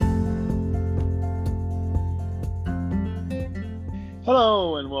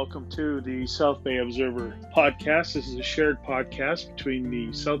Hello and welcome to the South Bay Observer podcast. This is a shared podcast between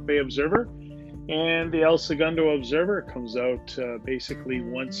the South Bay Observer and the El Segundo Observer. It comes out basically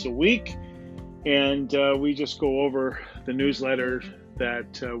once a week, and we just go over the newsletter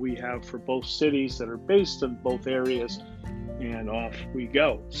that we have for both cities that are based in both areas, and off we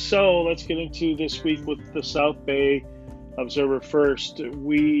go. So let's get into this week with the South Bay Observer first.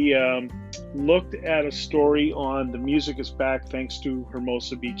 We looked at a story on the music is back thanks to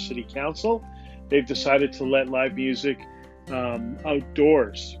Hermosa Beach City Council. They've decided to let live music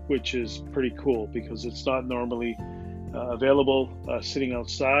outdoors, which is pretty cool because it's not normally available sitting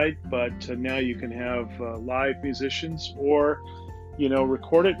outside, but now you can have live musicians or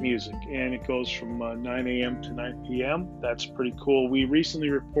recorded music, and it goes from 9 a.m. to 9 p.m. That's pretty cool. We recently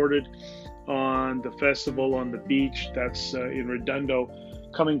reported on the festival on the beach that's in Redondo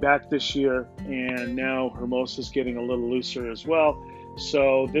coming back this year, and now Hermosa's getting a little looser as well.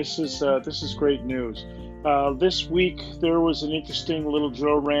 So this is great news. This week there was an interesting little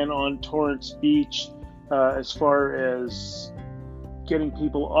drill ran on Torrance Beach as far as getting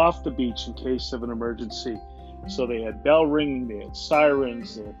people off the beach in case of an emergency. So they had bell ringing, they had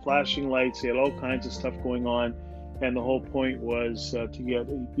sirens, they had flashing lights, they had all kinds of stuff going on. And the whole point was to get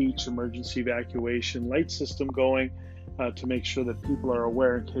a beach emergency evacuation light system going to make sure that people are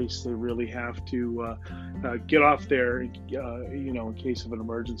aware in case they really have to get off there, in case of an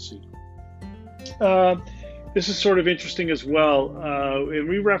emergency. This is sort of interesting as well. And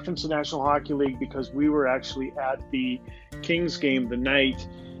we reference the National Hockey League because we were actually at the Kings game the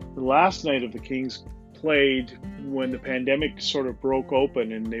last night of the Kings played when the pandemic sort of broke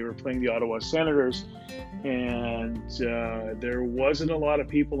open and they were playing the Ottawa Senators, and there wasn't a lot of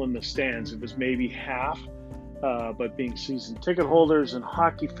people in the stands. It was maybe half, but being season ticket holders and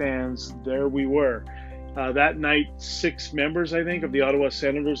hockey fans, there we were. That night, 6 members, I think, of the Ottawa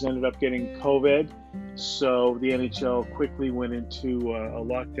Senators ended up getting COVID, so the NHL quickly went into a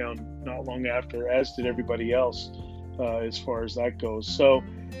lockdown not long after, as did everybody else, as far as that goes. So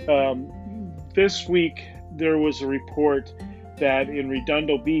this week, there was a report that in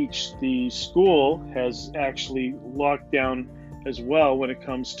Redondo Beach, the school has actually locked down as well when it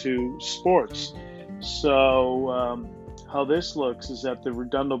comes to sports. So how this looks is that the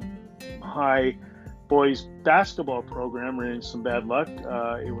Redondo High boys basketball program ran into some bad luck.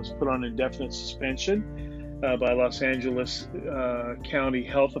 It was put on indefinite suspension by Los Angeles County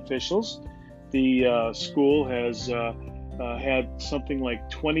health officials. The school has had something like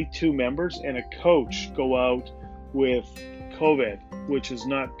 22 members and a coach go out with COVID, which is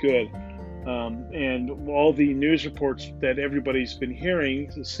not good. And all the news reports that everybody's been hearing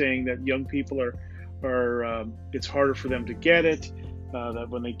is saying that young people are it's harder for them to get it, that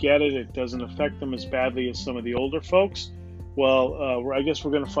when they get it, it doesn't affect them as badly as some of the older folks. Well, I guess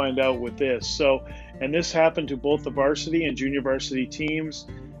we're going to find out with this. So, and this happened to both the varsity and junior varsity teams.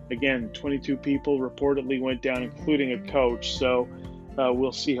 Again, 22 people reportedly went down, including a coach. So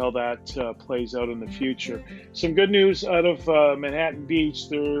we'll see how that plays out in the future. Some good news out of Manhattan Beach.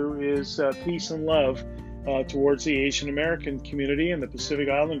 There is peace and love towards the Asian American community and the Pacific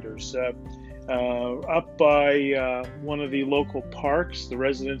Islanders. Up by one of the local parks, the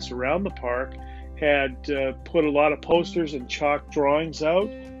residents around the park had put a lot of posters and chalk drawings out,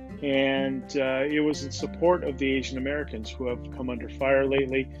 and it was in support of the Asian Americans who have come under fire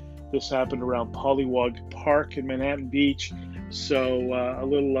lately. This happened around Pollywog Park in Manhattan Beach, so a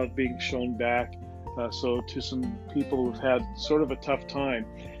little love being shown back so to some people who've had sort of a tough time.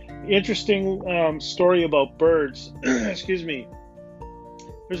 Interesting story about birds. Excuse me.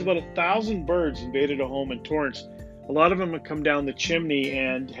 There's about 1,000 birds invaded a home in Torrance. A lot of them had come down the chimney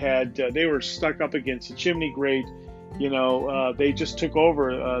and they were stuck up against the chimney grate. They just took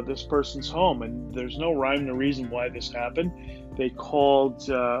over this person's home, and there's no rhyme or reason why this happened. They called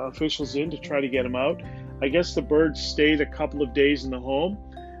officials in to try to get them out. I guess the birds stayed a couple of days in the home,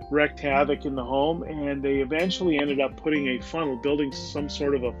 wreaked havoc in the home, and they eventually ended up building some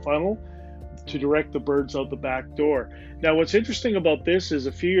sort of a funnel to direct the birds out the back door. Now, what's interesting about this is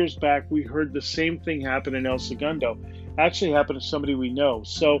a few years back, we heard the same thing happen in El Segundo. Actually happened to somebody we know.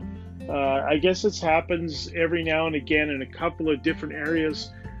 So I guess it happens every now and again in a couple of different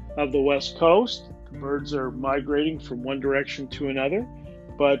areas of the West Coast. The birds are migrating from one direction to another.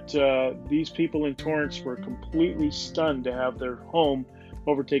 But these people in Torrance were completely stunned to have their home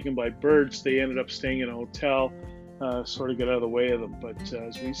overtaken by birds. They ended up staying in a hotel, sort of get out of the way of them. But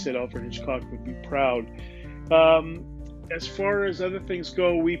as we said, Alfred Hitchcock would be proud. As far as other things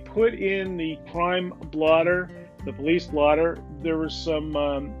go, we put in the crime blotter the police blotter. There was some,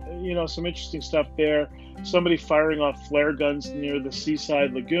 some interesting stuff there. Somebody firing off flare guns near the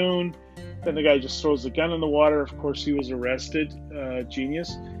Seaside Lagoon. Then the guy just throws the gun in the water. Of course, he was arrested.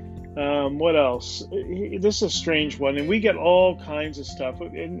 Genius. What else? This is a strange one, and we get all kinds of stuff.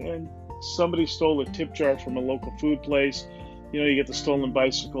 And somebody stole a tip jar from a local food place. You get the stolen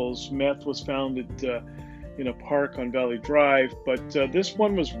bicycles. Meth was found at in a park on Valley Drive. But this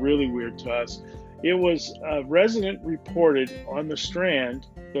one was really weird to us. It was a resident reported on the Strand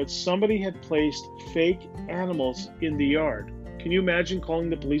that somebody had placed fake animals in the yard. Can you imagine calling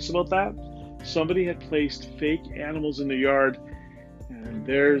the police about that? Somebody had placed fake animals in the yard, and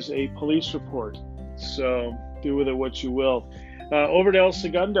there's a police report. So do with it what you will. Over to El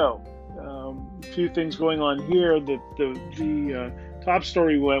Segundo. A few things going on here. The top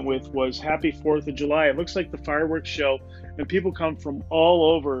story we went with was Happy 4th of July. It looks like the fireworks show, and people come from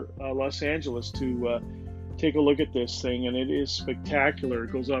all over Los Angeles to take a look at this thing, and it is spectacular.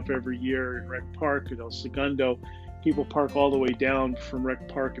 It goes off every year in Rec Park at El Segundo. People park all the way down from Rec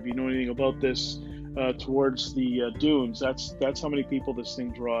Park, if you know anything about this, towards the dunes. That's how many people this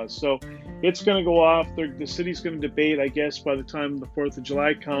thing draws. So it's going to go off. The city's going to debate, I guess, by the time the 4th of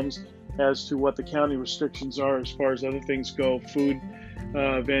July comes, as to what the county restrictions are as far as other things go, food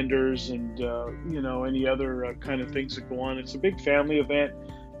vendors and any other kind of things that go on. It's a big family event.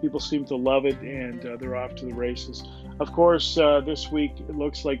 People seem to love it, and they're off to the races. Of course, this week it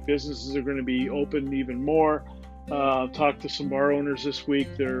looks like businesses are going to be open even more. Talked to some bar owners this week.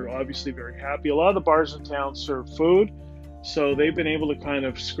 They're obviously very happy. A lot of the bars in town serve food, so they've been able to kind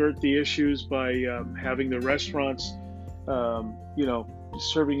of skirt the issues by having the restaurants,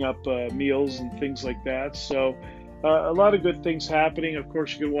 serving up meals and things like that. So a lot of good things happening. Of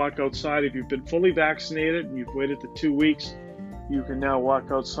course, you can walk outside if you've been fully vaccinated and you've waited the 2 weeks. You can now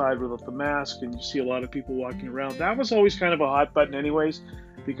walk outside without the mask, and you see a lot of people walking around. That was always kind of a hot button anyways,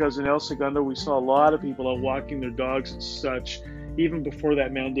 because in El Segundo we saw a lot of people out walking their dogs and such, even before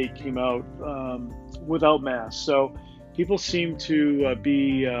that mandate came out, without masks. So people seem to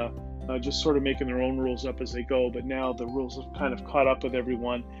be just sort of making their own rules up as they go, but now the rules have kind of caught up with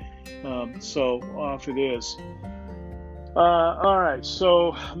everyone. So off it is. All right,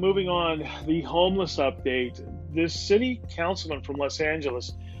 so moving on, the homeless update. This city councilman from Los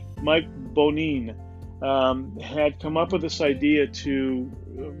Angeles, Mike Bonin, had come up with this idea to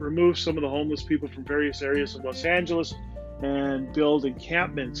remove some of the homeless people from various areas of Los Angeles and build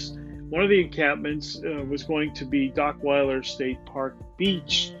encampments. One of the encampments was going to be Dockweiler State Park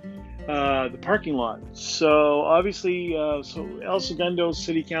Beach, the parking lot. So obviously, El Segundo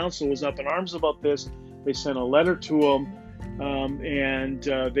City Council was up in arms about this. They sent a letter to them. And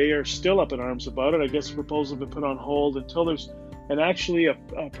they are still up in arms about it. I guess the proposal has been put on hold until there's actually a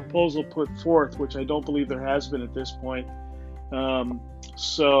proposal put forth, which I don't believe there has been at this point.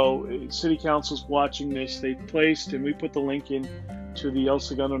 So City Council's watching this. They placed, and we put the link in to the El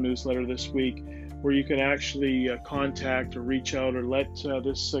Segundo newsletter this week, where you can actually contact or reach out or let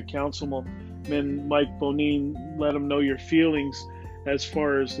this councilman, Mike Bonin, let him know your feelings as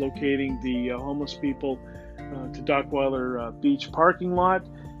far as locating the homeless people to Dockweiler Beach parking lot.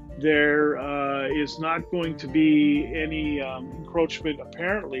 There is not going to be any encroachment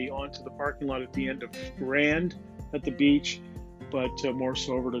apparently onto the parking lot at the end of Grand at the beach, but more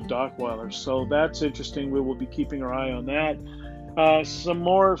so over to Dockweiler. So that's interesting. We will be keeping our eye on that. Some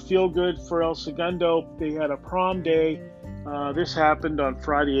more feel good for El Segundo. They had a prom day. This happened on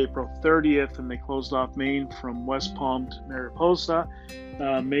Friday, April 30th, and they closed off Main from West Palm to Mariposa,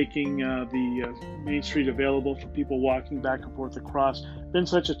 making the Main Street available for people walking back and forth across. Been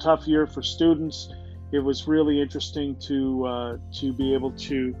such a tough year for students. It was really interesting to be able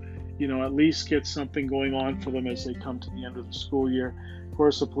to, at least get something going on for them as they come to the end of the school year. Of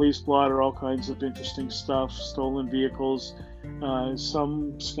course, the police blotter, all kinds of interesting stuff, stolen vehicles.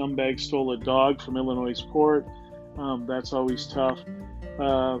 Some scumbag stole a dog from Illinois court. That's always tough.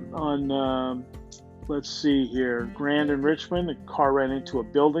 Let's see here, Grand and Richmond, a car ran into a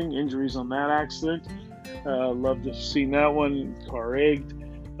building, injuries on that accident. Love to have seen that one, car egged.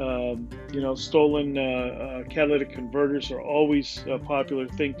 Stolen catalytic converters are always a popular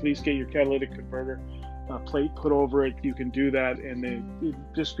thing. Please get your catalytic converter plate put over it. You can do that, and it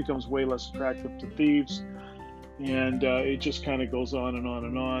just becomes way less attractive to thieves. And it just kind of goes on and on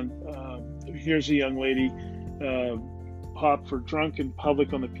and on. Here's a young lady popped for drunk in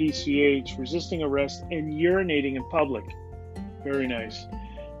public on the PCH, resisting arrest and urinating in public. Very nice.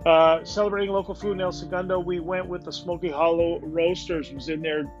 Celebrating local food in El Segundo, we went with the Smoky Hollow Roasters. It was in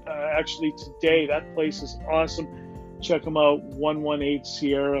there actually today. That place is awesome. Check them out, 118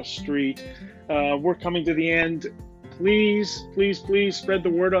 Sierra Street. We're coming to the end. Please, please, please spread the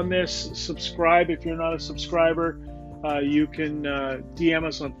word on this. Subscribe if you're not a subscriber. You can DM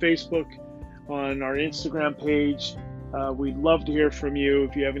us on Facebook, on our Instagram page. We'd love to hear from you.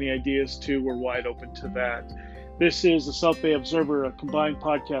 If you have any ideas too, we're wide open to that. This is the South Bay Observer, a combined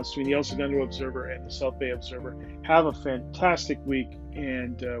podcast between the El Segundo Observer and the South Bay Observer. Have a fantastic week,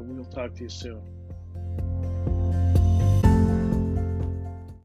 and we'll talk to you soon.